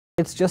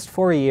It's just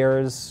 4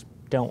 years.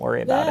 Don't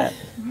worry about it.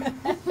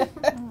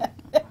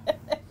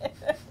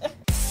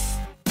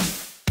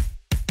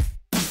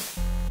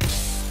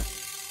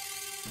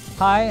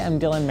 Hi, I'm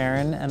Dylan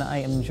Marin, and I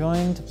am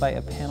joined by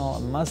a panel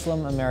of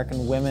Muslim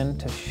American women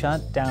to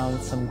shut down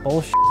some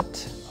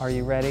bullshit. Are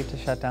you ready to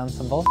shut down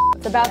some bullshit?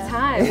 It's about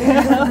time.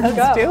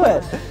 Let's do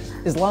it.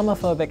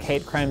 Islamophobic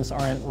hate crimes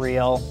aren't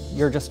real.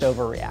 You're just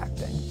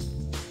overreacting.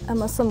 A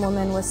Muslim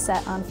woman was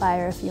set on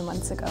fire a few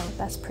months ago.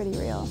 That's pretty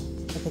real.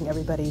 I think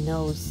everybody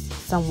knows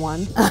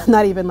someone,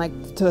 not even like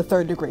to the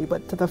third degree,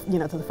 but to the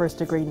to the first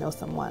degree knows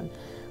someone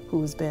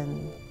who's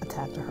been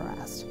attacked or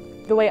harassed.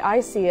 The way I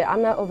see it,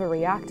 I'm not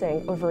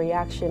overreacting.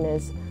 Overreaction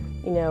is,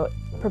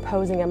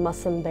 proposing a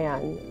Muslim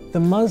ban. The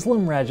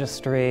Muslim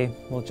registry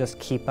will just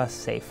keep us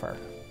safer.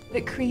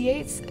 It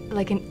creates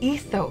like an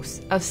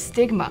ethos of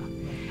stigma.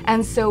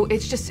 And so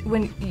it's just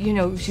when,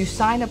 you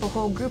sign up a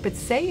whole group, it's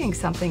saying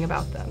something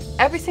about them.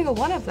 Every single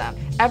one of them.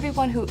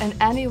 Everyone who in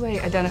any way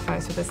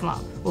identifies with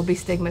Islam will be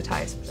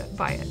stigmatized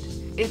by it.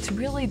 It's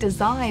really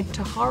designed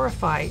to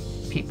horrify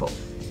people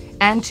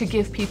and to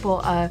give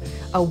people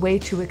a way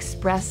to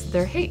express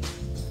their hate.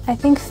 I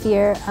think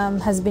fear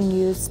has been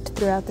used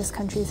throughout this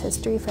country's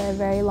history for a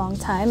very long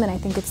time, and I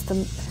think it's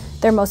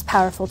their most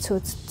powerful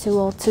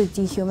tool to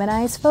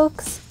dehumanize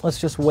folks.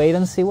 Let's just wait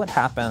and see what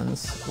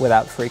happens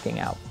without freaking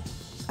out.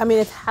 I mean,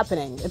 it's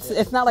happening.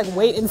 It's not like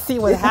wait and see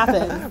what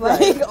happens.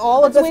 Like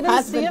all of this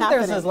has been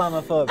happening. There's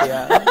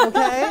Islamophobia,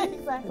 okay?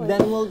 Exactly.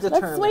 Then we'll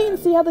determine. Let's wait and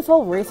see how this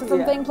whole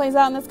racism thing plays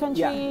out in this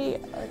country.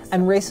 Yeah.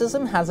 And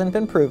racism hasn't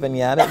been proven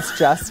yet. It's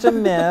just a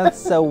myth,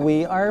 so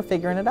we are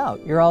figuring it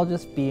out. You're all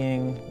just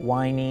being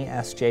whiny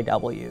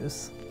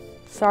SJWs.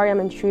 Sorry I'm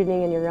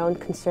intruding in your own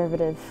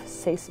conservative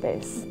safe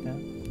space. Yeah.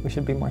 We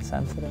should be more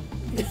sensitive.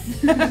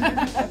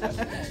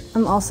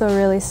 I'm also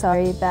really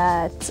sorry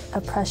that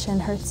oppression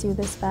hurts you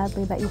this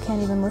badly that you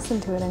can't even listen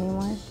to it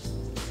anymore.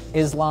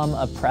 Islam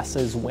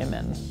oppresses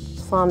women.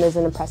 Islam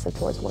isn't oppressive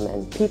towards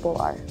women. People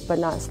are, but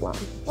not Islam.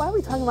 Why are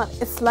we talking about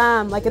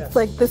Islam? Like it's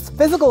like this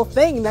physical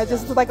thing that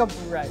just is like a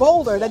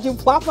boulder that you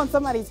plop on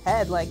somebody's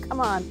head. Like,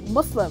 come on,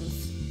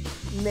 Muslims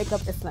make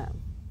up Islam.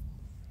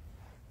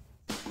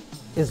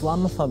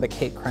 Islamophobic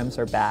hate crimes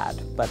are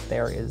bad, but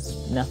there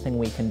is nothing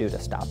we can do to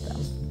stop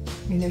them.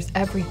 I mean, there's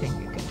everything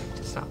you can do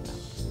to stop them.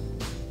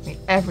 I mean,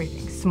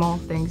 everything. Small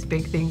things,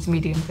 big things,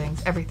 medium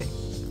things, everything.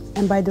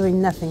 And by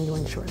doing nothing, you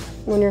ensure them.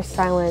 When you're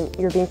silent,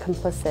 you're being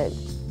complicit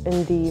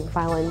in the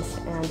violence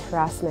and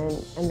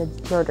harassment and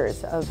the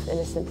murders of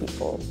innocent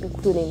people,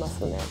 including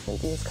Muslim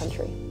Americans in this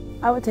country.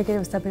 I would take it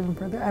a step even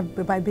further.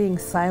 By being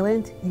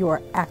silent, you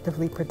are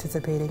actively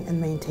participating in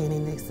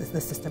maintaining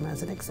the system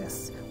as it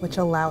exists, which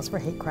allows for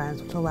hate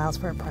crimes, which allows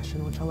for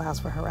oppression, which allows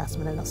for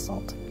harassment and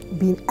assault.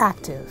 Being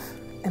active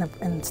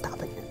and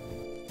stopping it.